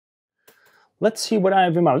Let's see what I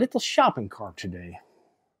have in my little shopping cart today.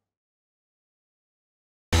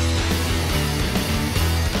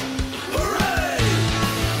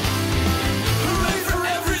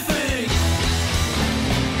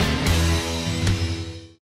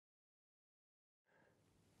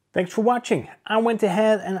 Thanks for watching. I went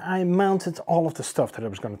ahead and I mounted all of the stuff that I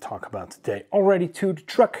was going to talk about today already to the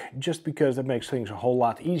truck, just because that makes things a whole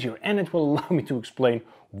lot easier and it will allow me to explain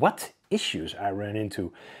what issues I ran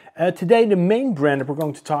into. Today the main brand that we're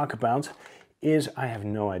going to talk about is, I have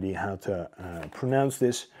no idea how to pronounce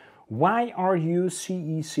this,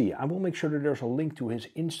 YRUCEC. I will make sure that there's a link to his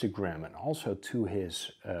Instagram and also to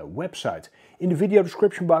his website in the video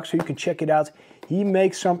description box so you can check it out. He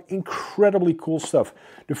makes some incredibly cool stuff.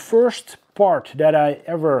 The first part that I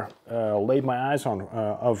ever laid my eyes on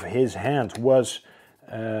of his hand was,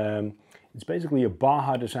 it's basically a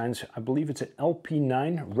Baja Designs, I believe it's an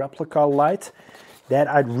LP9 replica light that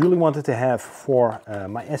I really wanted to have for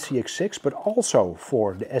my SCX6, but also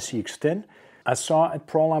for the SCX10. I saw at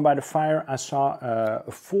Proline by the Fire, I saw a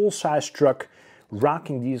full-size truck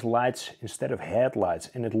rocking these lights instead of headlights,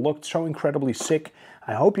 and it looked so incredibly sick.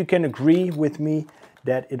 I hope you can agree with me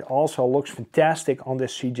that it also looks fantastic on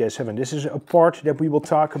this CJ7. This is a part that we will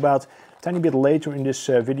talk about a tiny bit later in this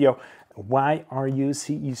video.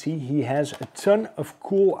 YRUCEC, he has a ton of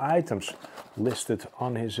cool items listed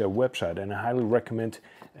on his website, and I highly recommend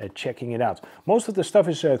checking it out. Most of the stuff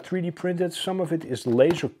is 3D printed, some of it is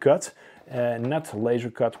laser cut, not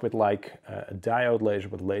laser cut with like a diode laser,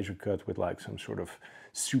 but laser cut with like some sort of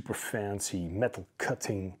super fancy metal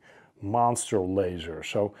cutting monster laser.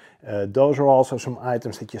 So those are also some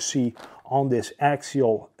items that you see on this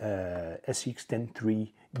Axial SCX10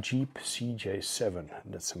 Jeep CJ7.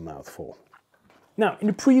 That's a mouthful. Now, in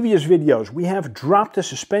the previous videos, we have dropped the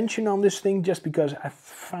suspension on this thing just because I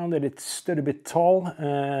found that it stood a bit tall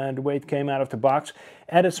the way it came out of the box.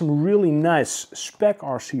 Added some really nice Spec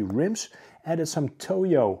RC rims. Added some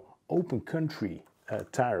Toyo Open Country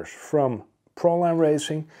tires from Proline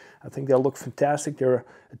Racing. I think they look fantastic. They're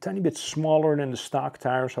a tiny bit smaller than the stock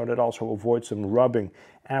tire, so that also avoids them rubbing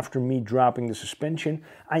after me dropping the suspension.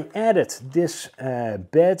 I added this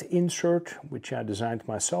bed insert, which I designed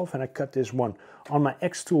myself, and I cut this one on my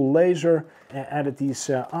X-Tool laser. I added these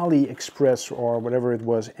AliExpress or whatever it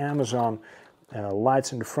was, Amazon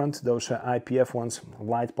lights in the front, those IPF ones,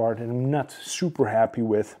 light part, and I'm not super happy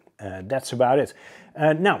with. That's about it.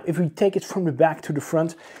 Now, if we take it from the back to the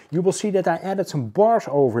front, you will see that I added some bars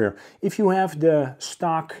over here. If you have the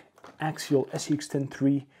stock Axial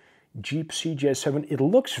SCX10 Jeep CJ7, it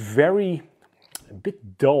looks a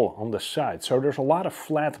bit dull on the side. So there's a lot of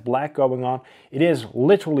flat black going on. It is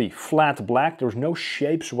literally flat black. There's no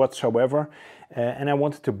shapes whatsoever. And I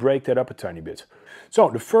wanted to break that up a tiny bit. So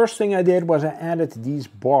the first thing I did was I added these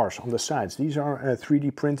bars on the sides. These are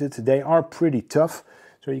 3D printed. They are pretty tough.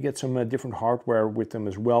 So you get some different hardware with them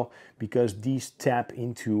as well, because these tap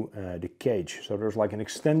into the cage. So there's like an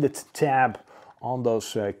extended tab on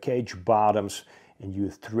those cage bottoms, and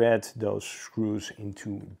you thread those screws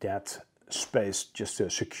into that space just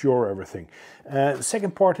to secure everything. The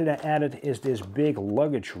second part that I added is this big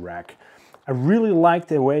luggage rack. I really like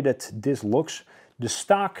the way that this looks. The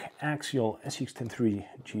stock Axial SCX10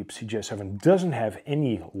 Jeep CJ7 doesn't have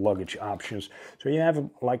any luggage options. So you have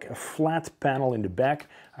like a flat panel in the back.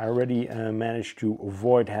 I already managed to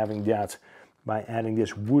avoid having that by adding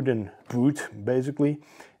this wooden boot, basically.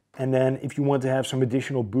 And then if you want to have some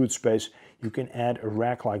additional boot space, you can add a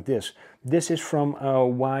rack like this. This is from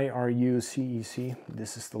YRUCEC.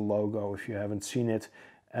 This is the logo if you haven't seen it.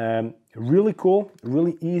 Really cool,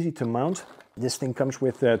 really easy to mount. This thing comes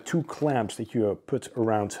with two clamps that you put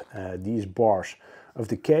around these bars of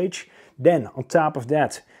the cage. Then on top of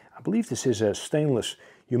that, I believe this is stainless.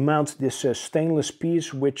 You mount this stainless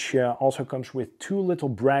piece, which also comes with two little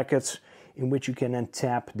brackets in which you can then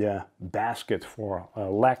tap the basket, for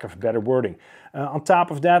lack of better wording. On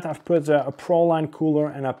top of that, I've put a Proline cooler,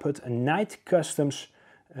 and I put a Night Customs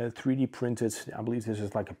 3D printed, I believe this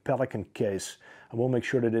is like a Pelican case. I will make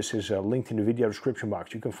sure that this is linked in the video description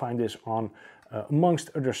box. You can find this on, amongst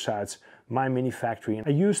other sites, My Mini Factory. And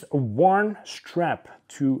I used a Warn strap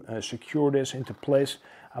to secure this into place.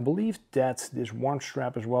 I believe that this Warn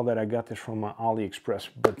strap as well, that I got this from AliExpress,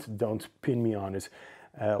 but don't pin me on it.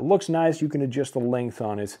 Looks nice, you can adjust the length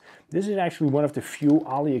on it. This is actually one of the few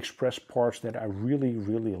AliExpress parts that I really,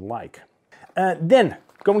 really like. Then,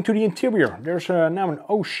 going to the interior, there's now an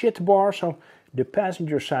oh shit bar, so the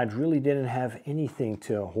passenger side really didn't have anything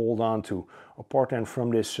to hold on to, apart then from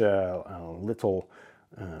this little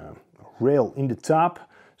rail in the top.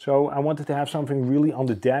 So I wanted to have something really on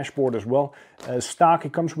the dashboard as well. Stock,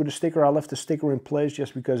 it comes with a sticker. I left the sticker in place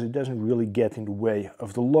just because it doesn't really get in the way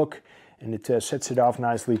of the look, and it sets it off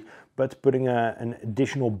nicely. But putting an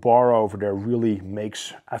additional bar over there really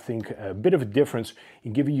makes, I think, a bit of a difference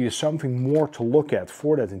in giving you something more to look at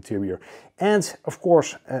for that interior. And of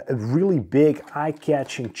course, a really big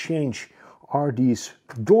eye-catching change are these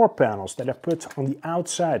door panels that I put on the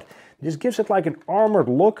outside. This gives it like an armored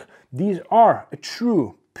look. These are a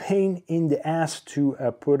true pain in the ass to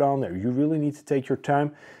put on there. You really need to take your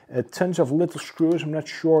time. Tons of little screws. I'm not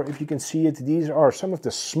sure if you can see it. These are some of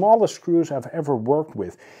the smallest screws I've ever worked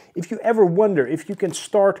with. If you ever wonder if you can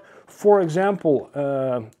start, for example,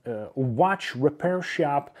 a watch repair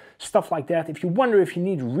shop, stuff like that, if you wonder if you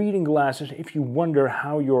need reading glasses, if you wonder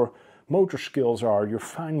how your motor skills are, your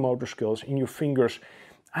fine motor skills in your fingers,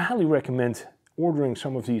 I highly recommend ordering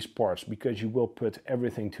some of these parts because you will put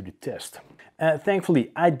everything to the test.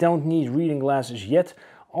 Thankfully, I don't need reading glasses yet.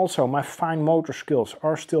 Also, my fine motor skills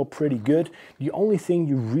are still pretty good. The only thing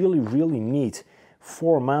you really need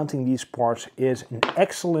for mounting these parts is an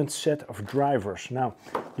excellent set of drivers. Now,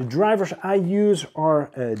 the drivers I use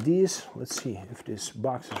are these. Let's see if this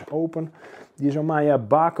box is open. These are my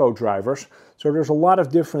Baja drivers. So there's a lot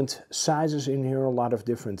of different sizes in here, a lot of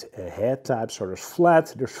different head types. So there's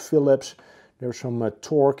flat, there's Phillips, there's some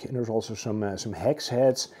torque, and there's also some hex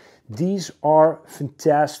heads. These are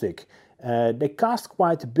fantastic. They cost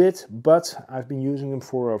quite a bit, but I've been using them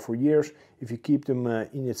for years. If you keep them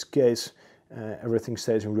in its case, everything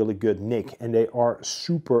stays in really good nick, and they are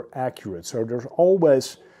super accurate. So there's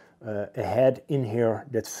always a head in here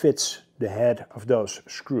that fits the head of those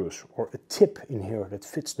screws, or a tip in here that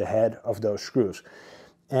fits the head of those screws.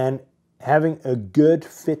 And having a good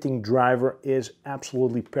fitting driver is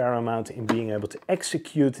absolutely paramount in being able to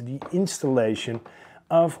execute the installation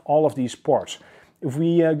of all of these parts. If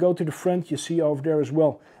we go to the front, you see over there as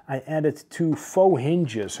well, I added 2 faux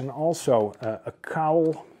hinges and also a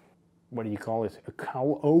cowl, what do you call it? A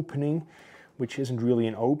cowl opening, which isn't really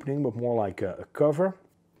an opening, but more like a cover.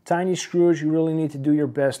 Tiny screws, you really need to do your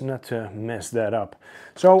best not to mess that up.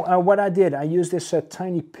 So what I did, I used this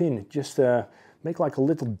tiny pin, just make like a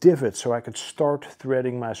little divot so I could start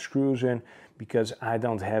threading my screws in, because I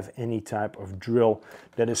don't have any type of drill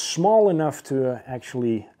that is small enough to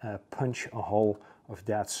actually punch a hole of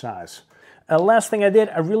that size. Last thing I did,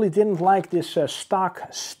 I really didn't like this stock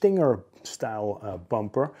Stinger style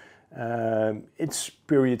bumper. It's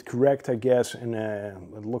period correct, I guess, and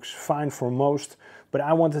it looks fine for most, but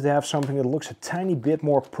I wanted to have something that looks a tiny bit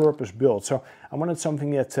more purpose-built. So I wanted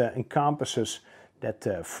something that encompasses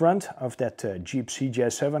that front of that Jeep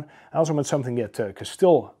CJ7. I also want something that can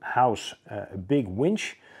still house a big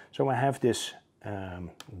winch. So I have this,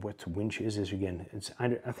 what winch is this again? It's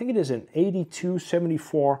either, I think it is an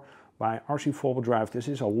 8274 by RC four-wheel drive. This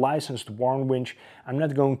is a licensed barn winch. I'm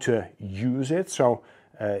not going to use it, so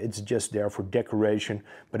it's just there for decoration,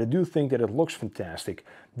 but I do think that it looks fantastic.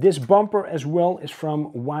 This bumper as well is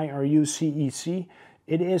from YRUCEC.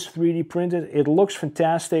 It is 3D printed, it looks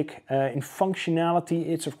fantastic. In functionality,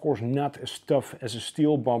 it's of course not as tough as a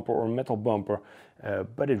steel bumper or a metal bumper,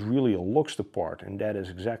 but it really looks the part, and that is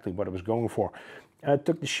exactly what I was going for. I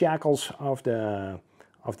took the shackles of the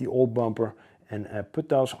old bumper and put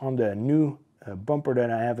those on the new bumper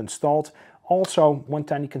that I have installed. Also, one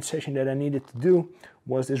tiny concession that I needed to do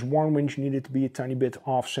was this Warn winch needed to be a tiny bit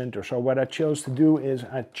off center. So what I chose to do is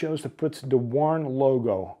I chose to put the Warn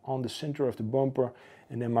logo on the center of the bumper,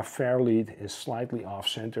 and then my fair lead is slightly off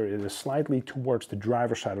center. It is slightly towards the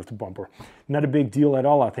driver's side of the bumper. Not a big deal at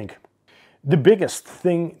all, I think. The biggest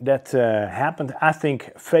thing that happened, I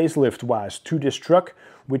think, facelift-wise to this truck,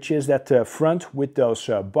 which is that front with those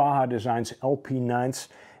Baja Designs LP9s.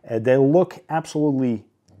 They look absolutely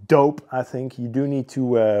dope, I think. You do need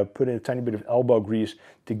to put in a tiny bit of elbow grease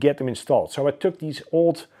to get them installed. So I took these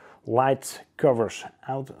old light covers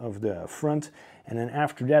out of the front, and then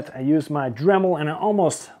after that I used my Dremel, and I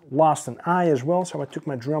almost lost an eye as well. So I took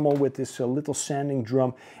my Dremel with this little sanding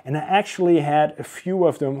drum, and I actually had a few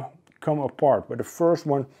of them come apart, but the first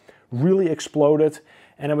one really exploded,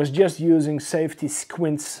 and I was just using safety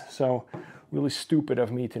squints. So really stupid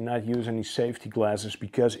of me to not use any safety glasses,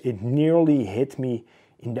 because it nearly hit me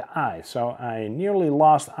in the eye. So I nearly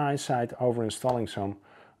lost eyesight over installing some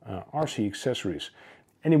RC accessories.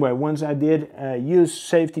 Anyway, once I did use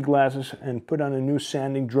safety glasses and put on a new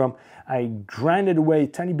sanding drum, I grinded away a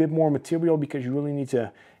tiny bit more material, because you really need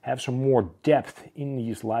to have some more depth in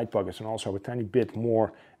these light buckets, and also a tiny bit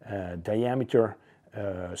more diameter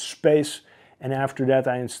space. And after that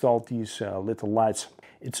I installed these little lights.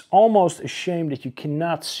 It's almost a shame that you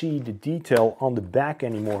cannot see the detail on the back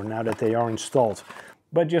anymore now that they are installed.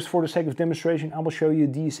 But just for the sake of demonstration, I will show you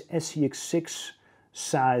these SCX6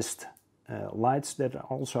 sized lights that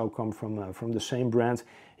also come from the same brand.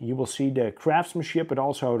 You will see the craftsmanship, but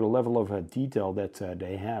also the level of detail that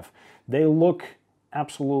they have. They look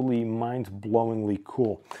absolutely mind-blowingly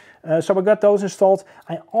cool. So I got those installed.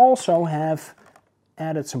 I also have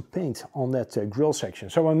added some paint on that grill section.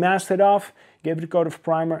 So I masked it off, gave it a coat of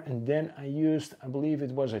primer, and then I used, I believe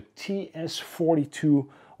it was a TS42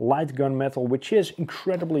 light gunmetal, which is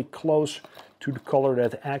incredibly close to the color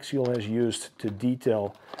that Axial has used to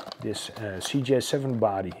detail this CJ7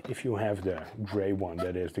 body, if you have the gray one,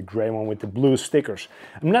 that is the gray one with the blue stickers.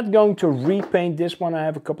 I'm not going to repaint this one. I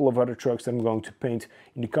have a couple of other trucks that I'm going to paint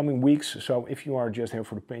in the coming weeks, so if you are just here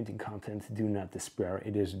for the painting content, do not despair.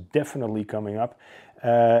 It is definitely coming up.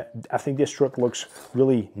 I think this truck looks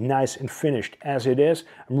really nice and finished as it is.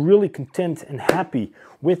 I'm really content and happy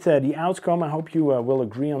with the outcome. I hope you will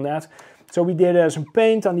agree on that. So we did some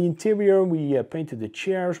paint on the interior, we painted the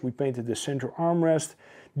chairs, we painted the center armrest,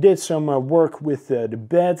 did some work with the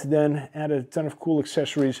bed, then added a ton of cool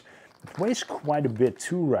accessories. It weighs quite a bit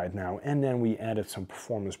too right now, and then we added some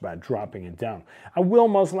performance by dropping it down. I will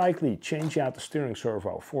most likely change out the steering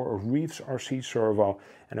servo for a YRUCEC RC servo,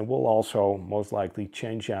 and I will also most likely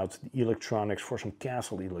change out the electronics for some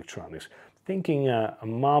Castle electronics. Thinking a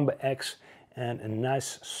Mamba X and a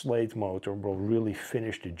nice slate motor will really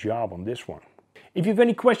finish the job on this one. If you have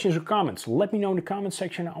any questions or comments, let me know in the comment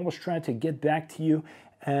section. I always try to get back to you.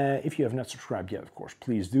 If you have not subscribed yet, of course,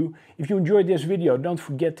 please do. If you enjoyed this video, don't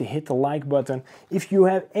forget to hit the like button. If you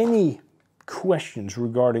have any questions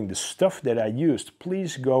regarding the stuff that I used,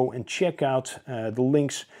 please go and check out the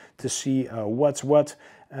links to see what's what.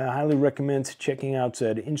 I highly recommend checking out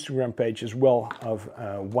the Instagram page as well of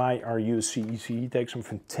YRUCEC. He takes some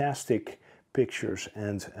fantastic pictures,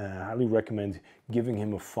 and highly recommend giving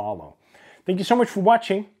him a follow. Thank you so much for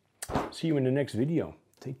watching. See you in the next video.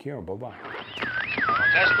 Take care. Bye-bye.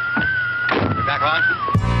 Test. Back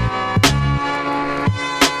on.